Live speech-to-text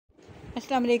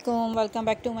Assalamu alaikum, welcome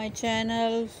back to my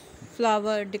channel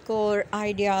Flower Decor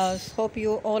Ideas. Hope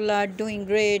you all are doing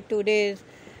great. Today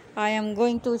I am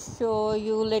going to show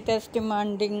you latest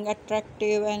demanding,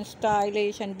 attractive and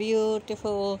stylish and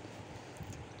beautiful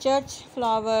church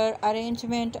flower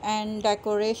arrangement and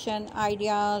decoration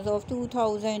ideas of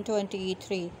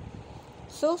 2023.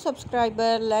 So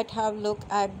subscriber, let's have a look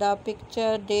at the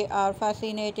picture. They are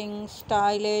fascinating,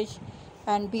 stylish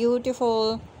and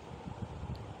beautiful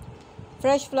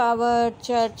fresh flower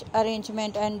church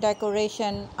arrangement and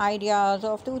decoration ideas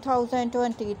of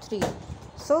 2023.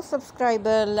 So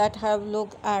subscriber, let's have a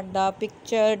look at the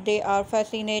picture. They are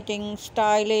fascinating,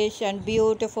 stylish and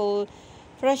beautiful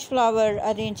fresh flower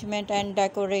arrangement and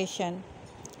decoration.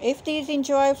 If these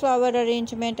enjoy flower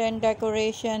arrangement and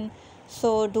decoration,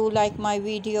 so do like my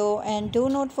video and do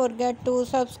not forget to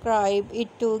subscribe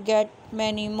it to get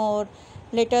many more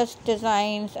latest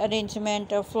designs,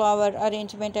 arrangement of flower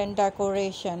arrangement and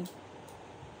decoration.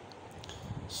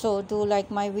 So do like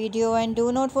my video and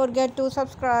do not forget to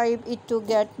subscribe it to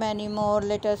get many more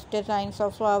latest designs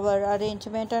of flower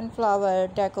arrangement and flower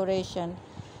decoration.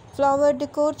 Flower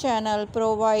Decor channel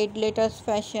provide latest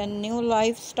fashion, new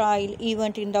lifestyle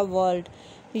event in the world.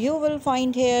 You will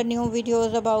find here new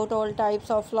videos about all types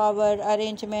of flower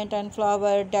arrangement and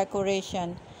flower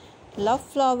decoration. Love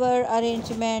flower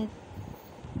arrangement,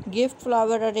 gift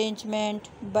flower arrangement,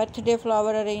 birthday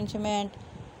flower arrangement,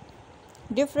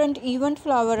 different event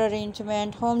flower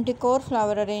arrangement, home decor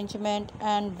flower arrangement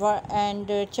and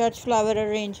church flower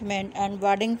arrangement and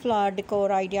wedding flower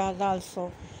decor ideas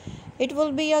also. It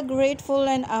will be a grateful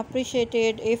and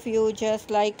appreciated if you just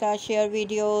like a share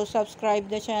video, subscribe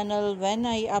the channel when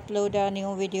I upload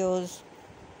new videos.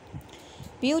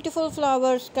 Beautiful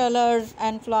flowers, colors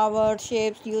and flower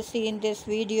shapes you see in this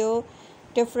video.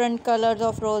 Different colors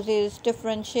of roses,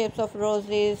 different shapes of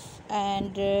roses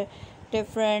and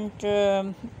different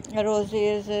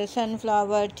roses,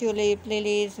 sunflower, tulip,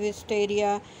 lilies,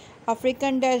 wisteria,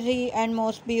 African daisy and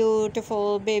most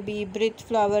beautiful baby breath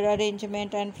flower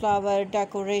arrangement and flower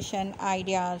decoration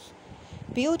ideas.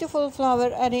 Beautiful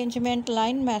flower arrangement,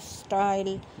 line mesh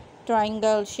style,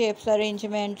 triangle shapes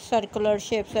arrangement, circular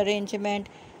shapes arrangement,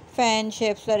 fan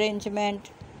shapes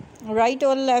arrangement, right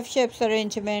or left shapes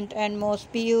arrangement and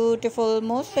most beautiful,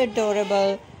 most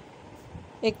adorable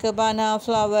ikebana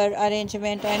flower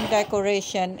arrangement and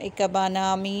decoration.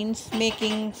 Ikebana means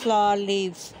making flower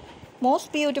leaves.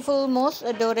 Most beautiful, most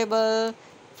adorable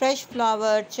fresh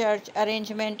flower church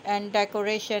arrangement and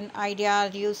decoration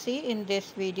ideas you see in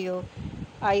this video.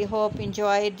 I hope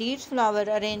enjoy these flower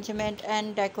arrangement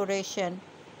and decoration.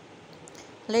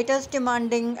 Latest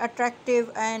demanding,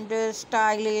 attractive and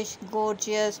stylish,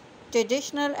 gorgeous,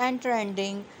 traditional and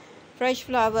trending fresh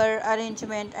flower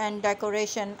arrangement and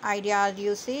decoration ideas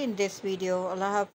you see in this video. Allah Hafiz.